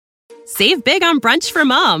Save big on brunch for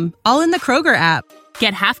mom, all in the Kroger app.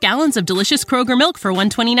 Get half gallons of delicious Kroger milk for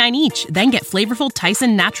 $1.29 each. Then get flavorful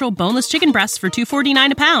Tyson natural boneless chicken breasts for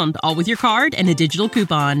 $2.49 a pound, all with your card and a digital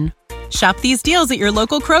coupon. Shop these deals at your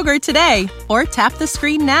local Kroger today, or tap the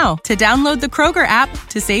screen now to download the Kroger app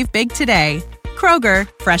to save big today. Kroger,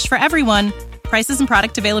 fresh for everyone. Prices and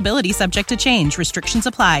product availability subject to change. Restrictions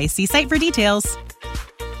apply. See site for details.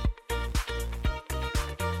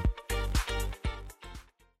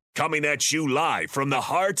 Coming at you live from the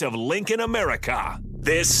heart of Lincoln, America.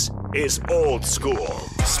 This is Old School,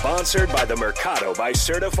 sponsored by the Mercado by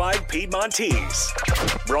Certified Piedmontese.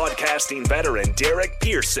 Broadcasting veteran Derek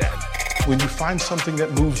Pearson. When you find something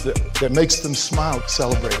that moves them, that makes them smile,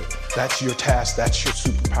 celebrate it. That's your task. That's your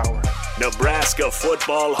superpower. Nebraska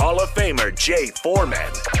Football Hall of Famer Jay Foreman.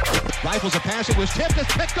 Rifles a pass. It was tipped.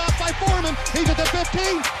 It's picked off by Foreman. He's at the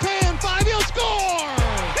 15, 10, 5. He'll score!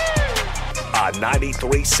 On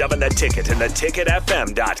 93.7 The Ticket and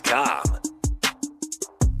theticketfm.com.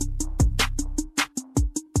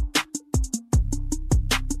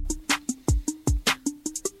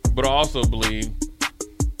 But I also believe,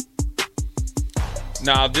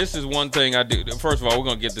 now this is one thing I do. First of all, we're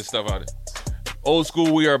going to get this stuff out of it. Old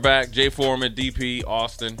School, we are back. Jay Foreman, DP,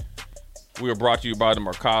 Austin. We are brought to you by the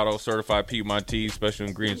Mercado, Certified Piedmontese, Special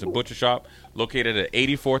Ingredients and Butcher Shop, located at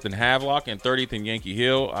 84th and Havelock and 30th and Yankee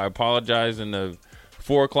Hill. I apologize in the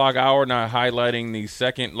 4 o'clock hour not highlighting the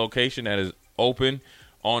second location that is open,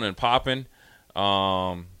 on and popping.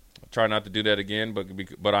 Try not to do that again,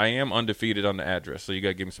 but I am undefeated on the address, so you got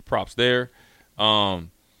to give me some props there. We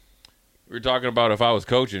were talking about if I was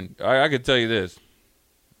coaching. I could tell you this.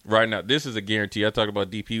 Right now, this is a guarantee. I talked about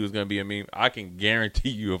DP was going to be a meme. I can guarantee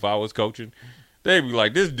you if I was coaching, they'd be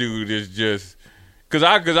like, this dude is just – because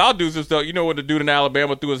I'll do some stuff. You know when the dude in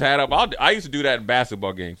Alabama threw his hat up? I used to do that in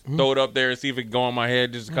basketball games. Mm-hmm. Throw it up there and see if it can go on my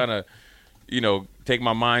head, just kind of, take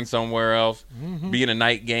my mind somewhere else, be in a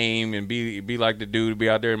night game and be like the dude, be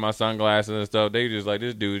out there in my sunglasses and stuff. They just like,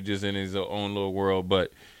 this dude just in his own little world.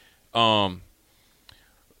 But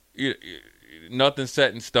nothing's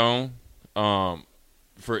set in stone.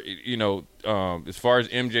 For as far as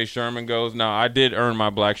MJ Sherman goes, now I did earn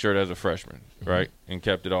my black shirt as a freshman, right, and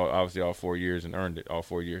kept it all 4 years and earned it all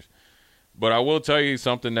 4 years. But I will tell you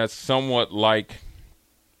something that's somewhat like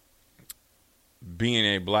being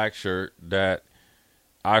a black shirt that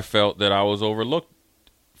I felt that I was overlooked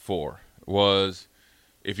for was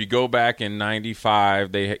if you go back in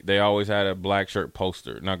 '95, they always had a black shirt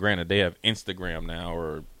poster. Now, granted, they have Instagram now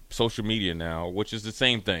or social media now, which is the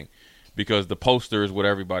same thing. Because the poster is what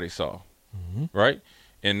everybody saw, right?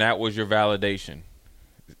 And that was your validation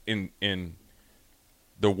in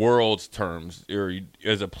the world's terms. Or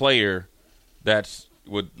as a player, that's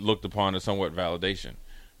what looked upon as somewhat validation.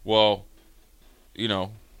 Well,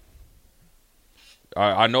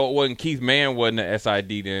 I know it wasn't Keith Mann wasn't an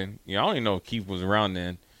SID then. I don't even know if Keith was around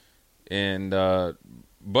then. And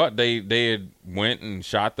but they had went and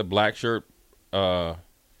shot the black shirt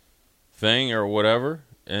thing or whatever,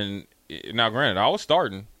 and. Now, granted, I was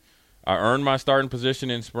starting. I earned my starting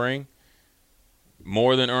position in spring.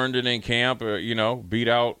 More than earned it in camp. Beat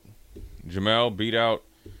out Jamel. Beat out,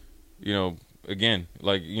 again,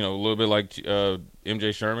 like, a little bit like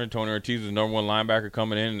MJ Sherman. Tony Ortiz was the number one linebacker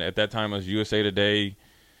coming in. At that time, I was USA Today,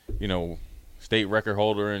 state record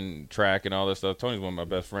holder in track and all that stuff. Tony's one of my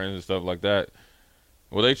best friends and stuff like that.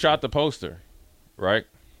 Well, they shot the poster, right?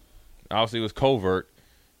 Obviously, it was covert.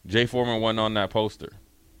 Jay Foreman wasn't on that poster.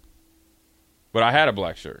 But I had a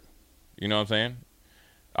black shirt. You know what I'm saying?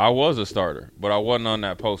 I was a starter, but I wasn't on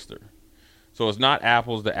that poster. So it's not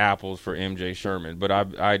apples to apples for MJ Sherman, but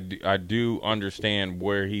I do understand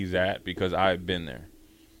where he's at because I've been there.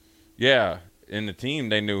 Yeah, in the team,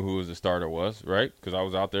 they knew who the starter was, right? Because I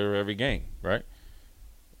was out there every game, right?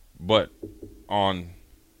 But on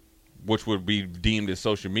which would be deemed as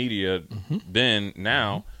social media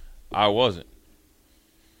now, I wasn't.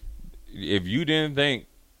 If you didn't think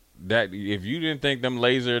them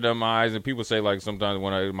laser them eyes, and people say like sometimes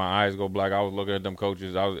when my eyes go black, I was looking at them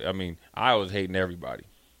coaches. I was hating everybody.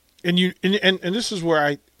 And this is where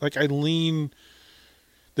I lean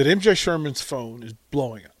that MJ Sherman's phone is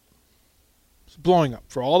blowing up. It's blowing up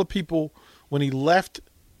for all the people when he left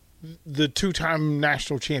the two-time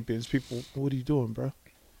national champions. People, what are you doing, bro?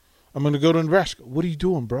 I'm going to go to Nebraska. What are you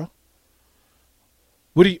doing, bro?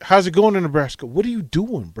 How's it going in Nebraska? What are you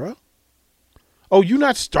doing, bro? Oh, you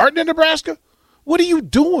not starting in Nebraska? What are you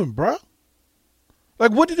doing, bro?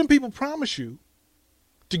 Like, what did them people promise you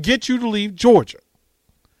to get you to leave Georgia,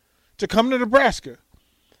 to come to Nebraska,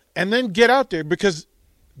 and then get out there? Because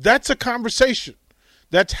that's a conversation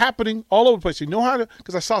that's happening all over the place. You know how to –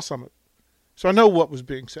 because I saw some of it. So I know what was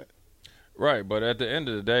being said. Right, but at the end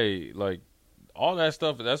of the day, like, all that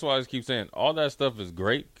stuff, that's why I just keep saying, all that stuff is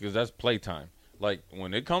great because that's playtime. Like,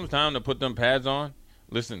 when it comes time to put them pads on,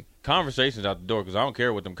 listen, conversations out the door because I don't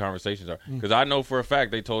care what them conversations are. Because I know for a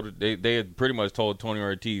fact they had pretty much told Tony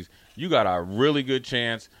Ortiz, you got a really good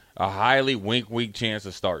chance, a highly wink chance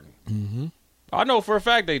of starting. Mm-hmm. I know for a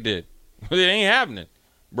fact they did. It ain't happening.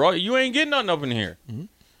 Bro, you ain't getting nothing up in here. Mm-hmm.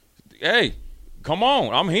 Hey, come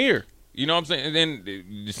on, I'm here. You know what I'm saying? And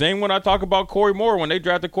then the same when I talk about Corey Moore, when they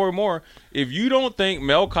drafted Corey Moore, if you don't think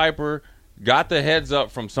Mel Kiper got the heads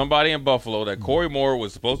up from somebody in Buffalo that Corey Moore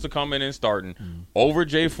was supposed to come in and starting over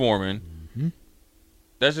Jay Foreman,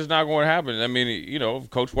 that's just not going to happen. I mean, you know, if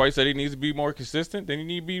Coach White said he needs to be more consistent, then you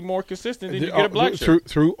need to be more consistent. Then you get a black shirt.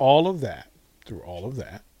 Through all of that,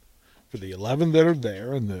 for the 11 that are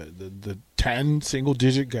there and the 10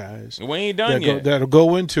 single-digit guys we ain't done yet. That'll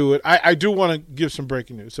go into it. I do want to give some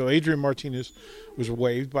breaking news. So Adrian Martinez was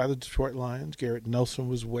waived by the Detroit Lions. Garrett Nelson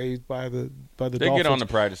was waived by the Dolphins. They get on the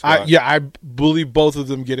practice squad. I believe both of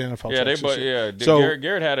them get NFL. Yeah, So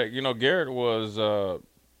Garrett had a. You know, Garrett was.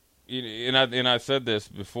 And I said this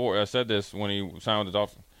before. I said this when he signed with the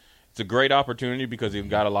Dolphins. It's a great opportunity because he's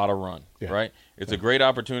got a lot of run, right? It's a great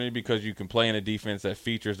opportunity because you can play in a defense that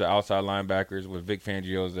features the outside linebackers with Vic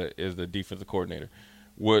Fangio as the defensive coordinator.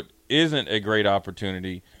 What isn't a great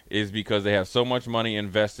opportunity is because they have so much money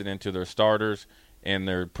invested into their starters, and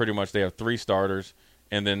they have 3 starters,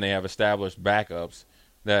 and then they have established backups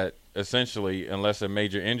that essentially, unless a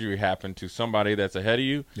major injury happened to somebody that's ahead of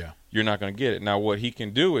you, you're not going to get it. Now, what he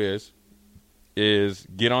can do is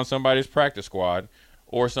get on somebody's practice squad,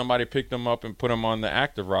 or somebody pick them up and put them on the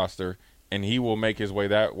active roster, and he will make his way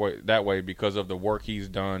that way because of the work he's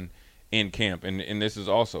done in camp. And this is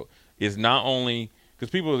also is not only because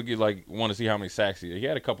people want to see how many sacks he had. He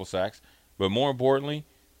had a couple sacks, but more importantly,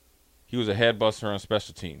 he was a head buster on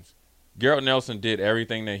special teams. Garrett Nelson did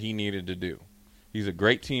everything that he needed to do. He's a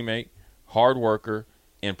great teammate, hard worker,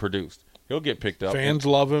 and produced. He'll get picked up. Fans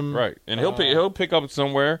love him, right? And he'll pick up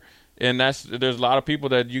somewhere. And there's a lot of people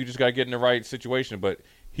that you just got to get in the right situation. But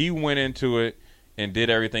he went into it and did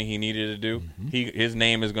everything he needed to do. Mm-hmm. His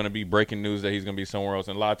name is going to be breaking news that he's going to be somewhere else.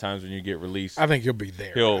 And a lot of times when you get released, I think he'll be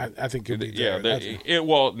there. I think he'll be there.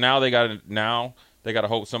 Now they got to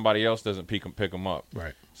hope somebody else doesn't pick him up.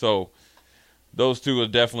 Right. So those two will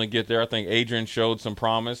definitely get there. I think Adrian showed some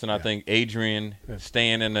promise, and I think Adrian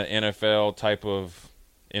staying in the NFL type of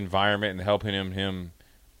environment and helping him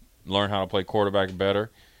learn how to play quarterback better.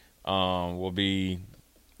 Will be,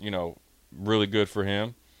 really good for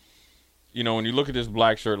him. When you look at this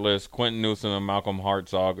black shirt list, Quentin Newsom and Malcolm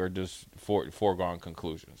Hartzog are just foregone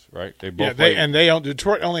conclusions, right? They both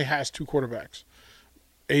Detroit only has 2 quarterbacks.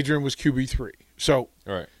 Adrian was QB3, so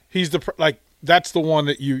he's that's the one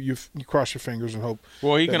that you cross your fingers and hope.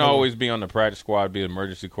 Well, he can always be on the practice squad, be an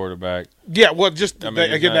emergency quarterback. Yeah, well,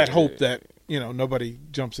 that hope that nobody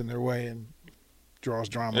jumps in their way and draws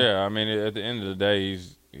drama. Yeah, I mean, at the end of the day,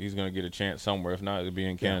 he's going to get a chance somewhere. If not, it'll be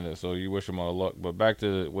in Canada. Yeah. So you wish him all the luck. But back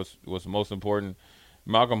to what's most important,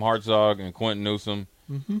 Malcolm Hartzog and Quentin Newsom,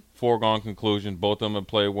 foregone conclusion. Both of them have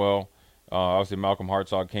played well. Obviously, Malcolm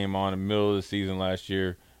Hartzog came on in the middle of the season last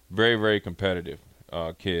year. Very, very competitive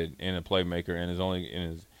kid and a playmaker, and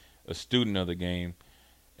is a student of the game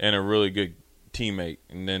and a really good teammate.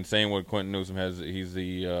 And then same with Quentin Newsom. He's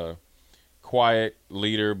the quiet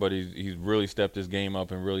leader, but he's really stepped his game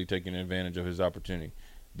up and really taken advantage of his opportunity.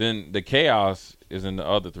 Then the chaos is in the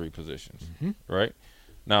other 3 positions, right?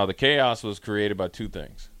 Now, the chaos was created by 2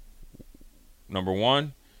 things. Number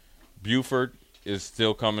 1, Buford is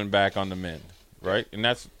still coming back on the mend, right? And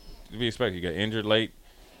that's to be expected. He got injured late,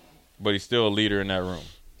 but he's still a leader in that room.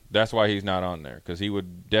 That's why he's not on there, because he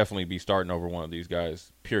would definitely be starting over one of these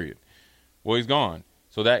guys, period. Well, he's gone.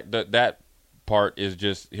 So that part is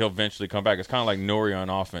just he'll eventually come back. It's kind of like Nori on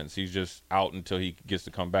offense. He's just out until he gets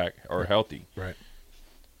to come back or healthy. Right.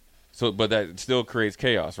 So, but that still creates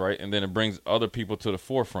chaos, right? And then it brings other people to the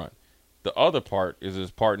forefront. The other part is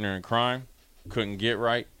his partner in crime couldn't get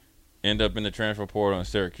right, end up in the transfer portal in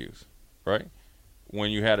Syracuse, right? When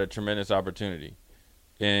you had a tremendous opportunity,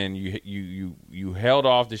 and you held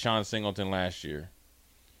off Deshaun Singleton last year,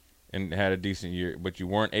 and had a decent year, but you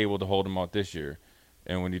weren't able to hold him off this year.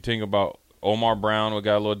 And when you think about Omar Brown, who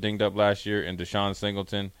got a little dinged up last year, and Deshaun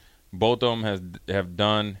Singleton, both of them have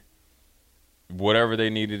done whatever they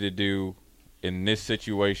needed to do in this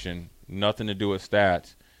situation, nothing to do with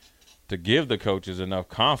stats, to give the coaches enough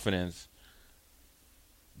confidence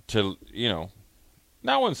to,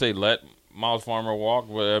 I wouldn't say let Miles Farmer walk,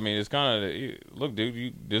 but I mean, it's kind of, look,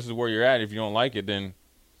 dude, this is where you're at. If you don't like it, then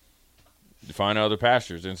find other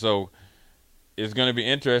pastures. And so it's going to be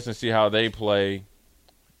interesting to see how they play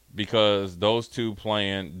because those two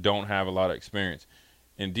playing don't have a lot of experience.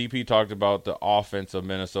 And DP talked about the offense of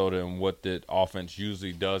Minnesota and what the offense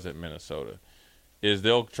usually does at Minnesota is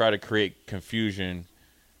they'll try to create confusion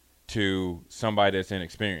to somebody that's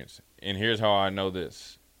inexperienced. And here's how I know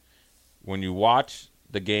this. When you watch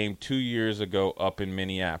the game 2 years ago up in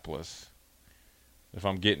Minneapolis, if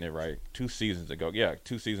I'm getting it right, 2 seasons ago. Yeah,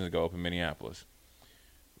 2 seasons ago up in Minneapolis.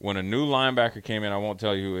 When a new linebacker came in, I won't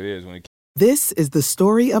tell you who it is. This is the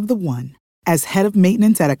story of the one. As head of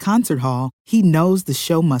maintenance at a concert hall, he knows the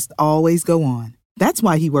show must always go on. That's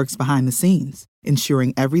why he works behind the scenes,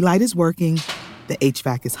 ensuring every light is working, the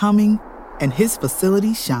HVAC is humming, and his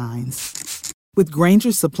facility shines. With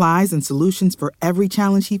Grainger's supplies and solutions for every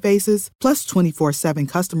challenge he faces, plus 24/7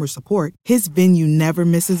 customer support, his venue never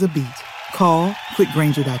misses a beat. Call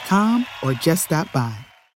quickgrainger.com or just stop by.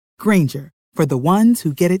 Grainger, for the ones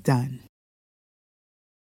who get it done.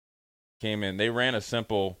 Came in, they ran a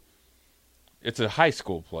simple, it's a high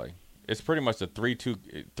school play. It's pretty much a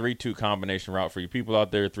 3-2 combination route for you people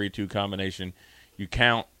out there. 3-2 combination. You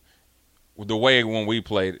count the way when we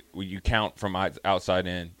played. You count from outside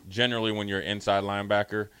in. Generally, when you're inside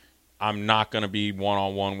linebacker, I'm not going to be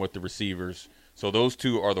one-on-one with the receivers. So those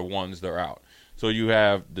two are the ones that are out. So you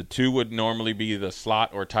have the 2 would normally be the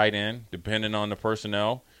slot or tight end, depending on the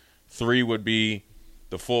personnel. 3 would be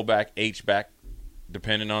the fullback, H-back,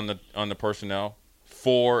 depending on the personnel.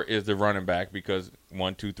 4 is the running back because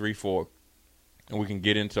 1, 2, 3, 4. And we can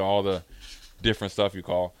get into all the different stuff you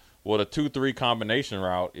call. Well, the 2-3 combination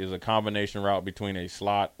route is a combination route between a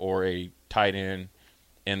slot or a tight end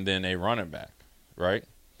and then a running back, right?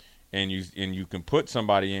 And you can put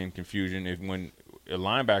somebody in confusion when a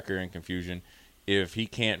linebacker in confusion if he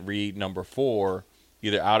can't read number 4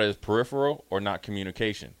 either out of his peripheral or not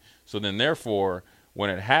communication. So then therefore, when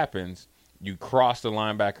it happens, you cross the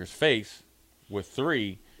linebacker's face with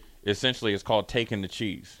 3, essentially it's called taking the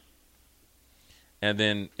cheese. And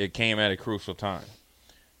then it came at a crucial time.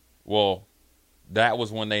 Well, that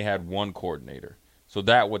was when they had one coordinator. So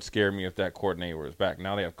that would scare me if that coordinator was back.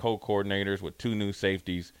 Now they have co-coordinators with 2 new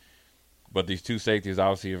safeties. But these 2 safeties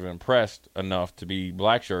obviously have impressed enough to be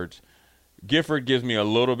black shirts. Gifford gives me a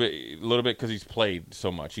little bit because he's played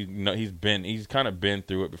so much. He's kind of been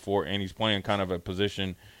through it before, and he's playing kind of a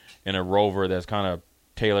position in a rover that's kind of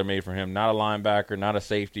tailor-made for him. Not a linebacker, not a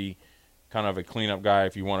safety, kind of a cleanup guy.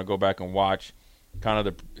 If you want to go back and watch, kind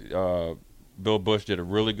of the Bill Bush did a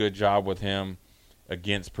really good job with him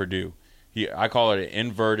against Purdue. I call it an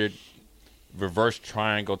inverted reverse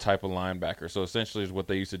triangle type of linebacker. So essentially is what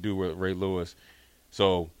they used to do with Ray Lewis.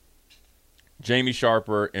 So Jamie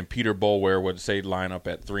Sharper and Peter Boulware would say line up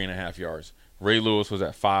at 3.5 yards. Ray Lewis was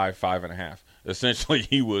at 5.5. Essentially,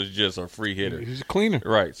 he was just a free hitter. He's a cleaner.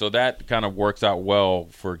 Right. So that kind of works out well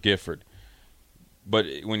for Gifford. But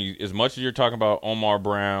as much as you're talking about Omar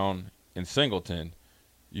Brown and Singleton,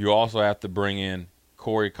 you also have to bring in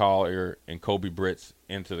Corey Collier and Kobe Britz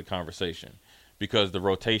into the conversation because the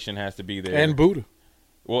rotation has to be there. And Buddha.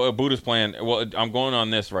 Well, Buddha's playing. Well, I'm going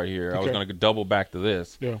on this right here. Okay. I was going to double back to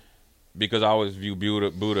this. Yeah. Because I always view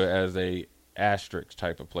Buddha as a asterisk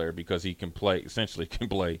type of player because he can play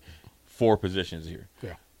 4 positions here.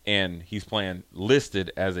 Yeah. And he's playing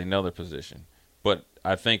listed as another position. But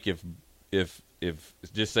I think if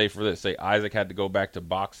just say for this, say Isaac had to go back to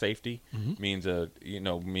box safety, means a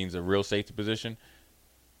real safety position.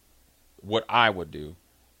 What I would do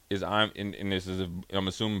is I'm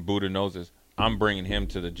assuming Buddha knows this. I'm bringing him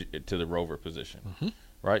to the rover position,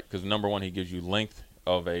 right? Because number one, he gives you length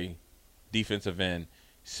of a defensive end,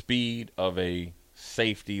 speed of a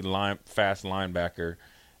safety fast linebacker,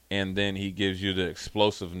 and then he gives you the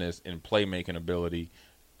explosiveness and playmaking ability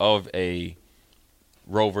of a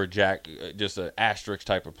rover jack, just an asterisk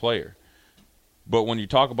type of player. But when you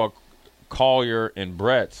talk about Collier and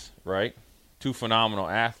Bretz, right, 2 phenomenal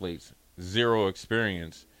athletes, 0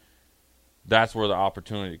 experience, that's where the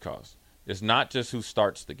opportunity costs. It's not just who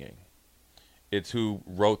starts the game. It's who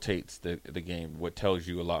rotates the game, what tells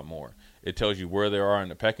you a lot more. It tells you where they are in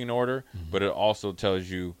the pecking order, but it also tells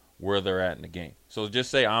you where they're at in the game. So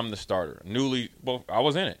just say I'm the starter. I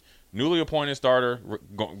was in it. Newly appointed starter,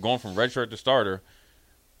 going from redshirt to starter,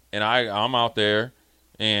 and I'm out there,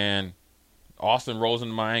 and Austin rolls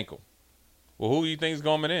into my ankle. Well, who do you think is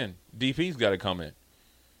coming in? DP's got to come in,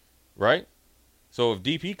 right? So if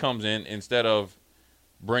DP comes in instead of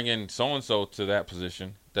bringing so-and-so to that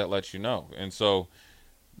position, that lets you know. And so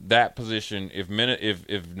that position, if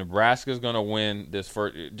Nebraska is going to win this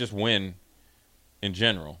first, just win in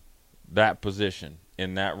general, that position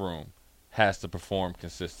in that room has to perform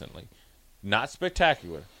consistently. Not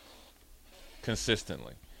spectacular,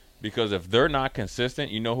 consistently. Because if they're not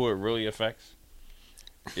consistent, you know who it really affects?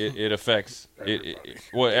 It affects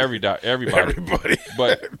everybody.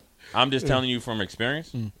 But I'm just telling you from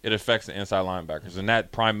experience, it affects the inside linebackers. And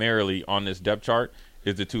that primarily on this depth chart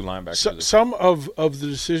is the two linebackers. Some of the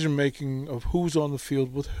decision-making of who's on the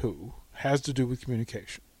field with who has to do with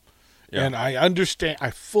communication. Yeah. And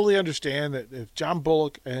I fully understand that if John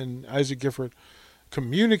Bullock and Isaac Gifford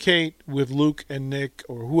communicate with Luke and Nick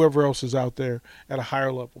or whoever else is out there at a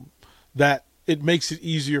higher level, that it makes it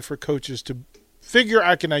easier for coaches to figure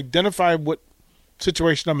I can identify what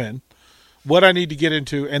situation I'm in, what I need to get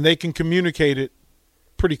into, and they can communicate it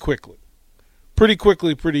pretty quickly,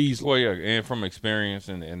 pretty easily. Well, yeah, and from experience,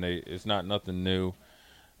 and it's not nothing new.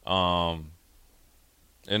 And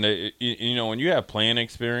you know, when you have playing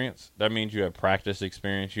experience, that means you have practice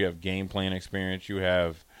experience, you have game plan experience, you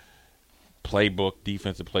have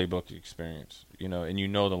defensive playbook experience. You know, and you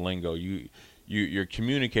know the lingo. You're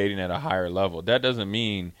communicating at a higher level. That doesn't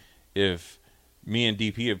mean if me and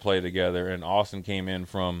DP had played together and Austin came in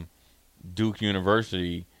from Duke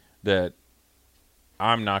University that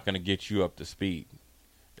I'm not going to get you up to speed.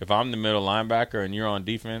 If I'm the middle linebacker and you're on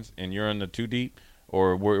defense and you're in the 2 deep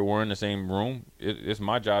or we're in the same room, it's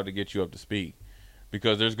my job to get you up to speed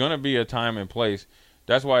because there's going to be a time and place.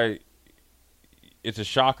 That's why it's a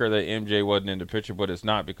shocker that MJ wasn't in the picture, but it's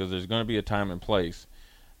not because there's going to be a time and place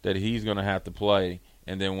that he's going to have to play,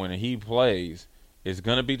 and then when he plays, it's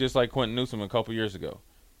going to be just like Quentin Newsom a couple years ago.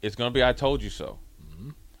 It's going to be I told you so. Mm-hmm.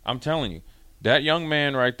 I'm telling you, that young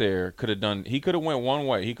man right there could have went one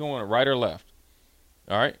way. He could have went right or left.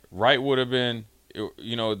 All right? Right would have been,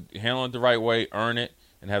 you know, handle it the right way, earn it,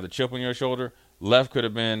 and have the chip on your shoulder. Left could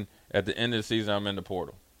have been at the end of the season, I'm in the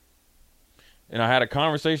portal. And I had a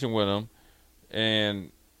conversation with him,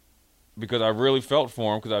 and because I really felt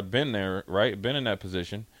for him because I've been there, right, been in that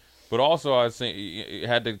position. But also I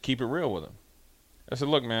had to keep it real with him. I said,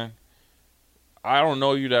 look, man, I don't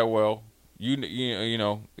know you that well. You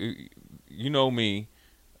know me.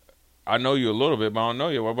 I know you a little bit, but I don't know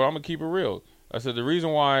you well. But I'm going to keep it real. I said, the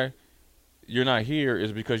reason why you're not here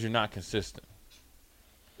is because you're not consistent.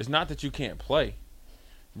 It's not that you can't play.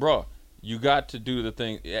 Bro, you got to do the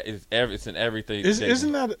thing. It's in everything.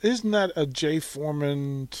 Isn't that a Jay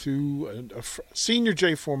Foreman to a senior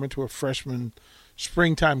Jay Foreman to a freshman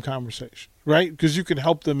springtime conversation, right? Because you can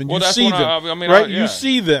help them and you see them, right? You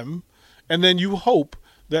see them, and then you hope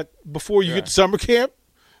that before you get to summer camp,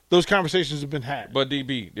 those conversations have been had. But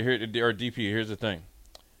DP, here's the thing.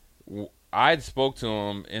 I spoke to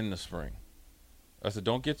him in the spring. I said,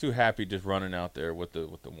 don't get too happy just running out there with the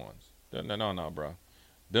ones. No, bro.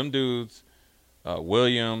 Them dudes,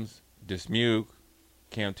 Williams, Dismuke,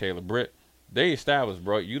 Cam Taylor-Britt, they established,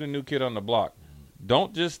 bro. You the new kid on the block.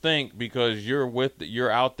 Don't just think because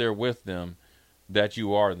you're out there with them that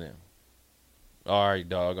you are them. All right,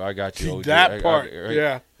 dog, I got you, OG. That part,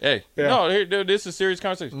 yeah. Hey, no, this is a serious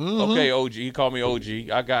conversation. Mm-hmm. Okay, OG, he called me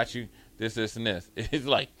OG. I got you. This, and this. It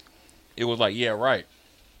was like, yeah, right.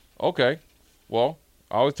 Okay, well,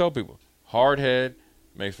 I always tell people, hard head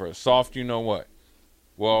makes for a soft you know what.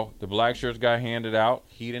 Well, the black shirts got handed out.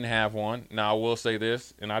 He didn't have one. Now, I will say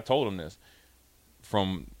this, and I told him this.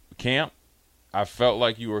 From camp, I felt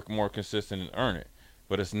like you were more consistent and earn it.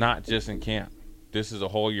 But it's not just in camp. This is a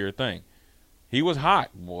whole year thing. He was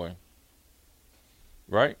hot, boy.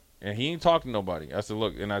 Right? And he ain't talking to nobody. I said,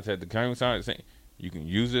 look, and I said, the kind of saying, you can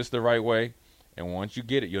use this the right way, and once you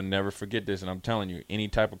get it, you'll never forget this. And I'm telling you, any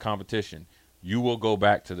type of competition, you will go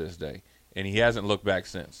back to this day. And he hasn't looked back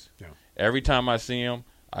since. Yeah. Every time I see him,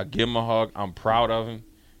 I give him a hug. I'm proud of him.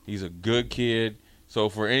 He's a good kid. So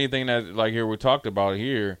for anything that, like here we talked about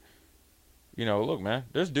here, you know, look, man,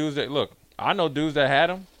 there's dudes that, look, I know dudes that had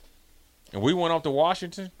him, and we went off to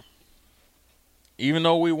Washington, even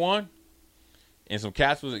though we won, and some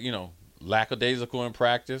cats was, you know, lackadaisical in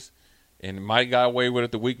practice, and Mike got away with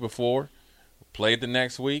it the week before, played the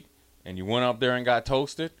next week, and you went up there and got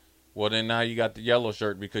toasted. Well, then now you got the yellow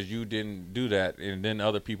shirt because you didn't do that, and then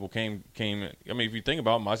other people came. I mean, if you think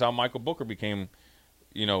about it, that's how Michael Booker became,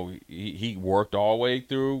 you know, he worked all the way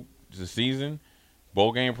through the season,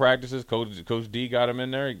 bowl game practices. Coach D got him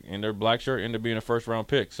in there, and their black shirt ended up being a first-round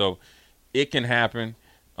pick. So it can happen.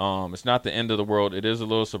 It's not the end of the world. It is a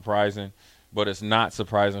little surprising, but it's not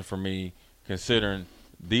surprising for me considering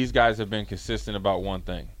these guys have been consistent about one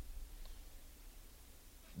thing.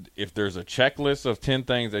 If there's a checklist of 10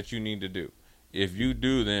 things that you need to do, if you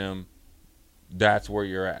do them, that's where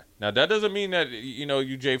you're at. Now, that doesn't mean that, you know,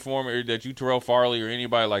 you Jay Foreman or that you Terrell Farley or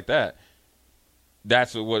anybody like that.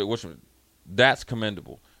 That's that's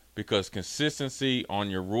commendable because consistency on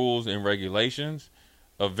your rules and regulations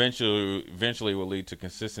eventually will lead to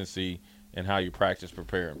consistency in how you practice,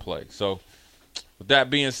 prepare, and play. So with that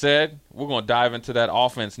being said, we're going to dive into that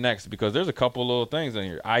offense next because there's a couple little things in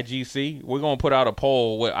here. IGC, we're going to put out a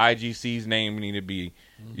poll what IGC's name need to be.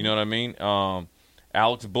 Mm-hmm. You know what I mean?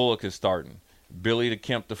 Alex Bullock is starting. Billy the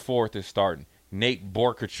Kemp IV is starting. Nate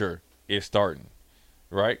Borkacher is starting,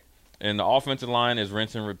 right? And the offensive line is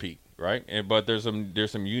rinse and repeat, right? But there's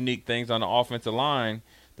some unique things on the offensive line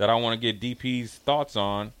that I want to get DP's thoughts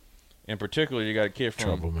on. In particular, you got a kid from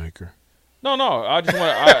troublemaker. No, I just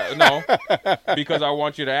want because I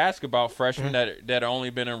want you to ask about freshmen that only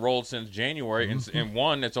been enrolled since January and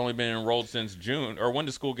one that's only been enrolled since June. Or when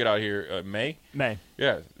did school get out here? May? May.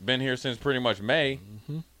 Yeah, been here since pretty much May,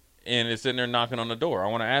 and it's sitting there knocking on the door. I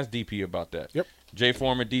want to ask DP about that. Yep. Jay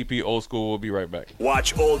Foreman, DP, Old School. We'll be right back.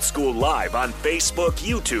 Watch Old School live on Facebook,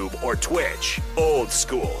 YouTube, or Twitch. Old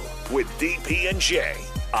School with DP and Jay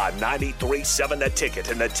on 93.7 The Ticket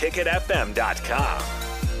and theticketfm.com.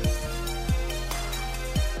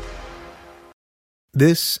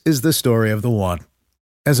 This is the story of the one.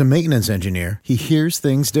 As a maintenance engineer, he hears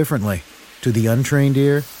things differently. To the untrained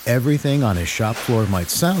ear, everything on his shop floor might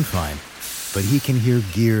sound fine, but he can hear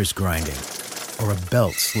gears grinding or a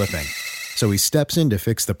belt slipping. So he steps in to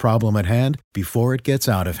fix the problem at hand before it gets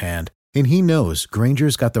out of hand. And he knows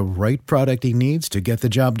Grainger's got the right product he needs to get the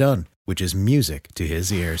job done, which is music to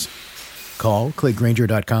his ears. Call, click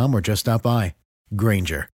Grainger.com, or just stop by.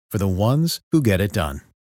 Grainger, for the ones who get it done.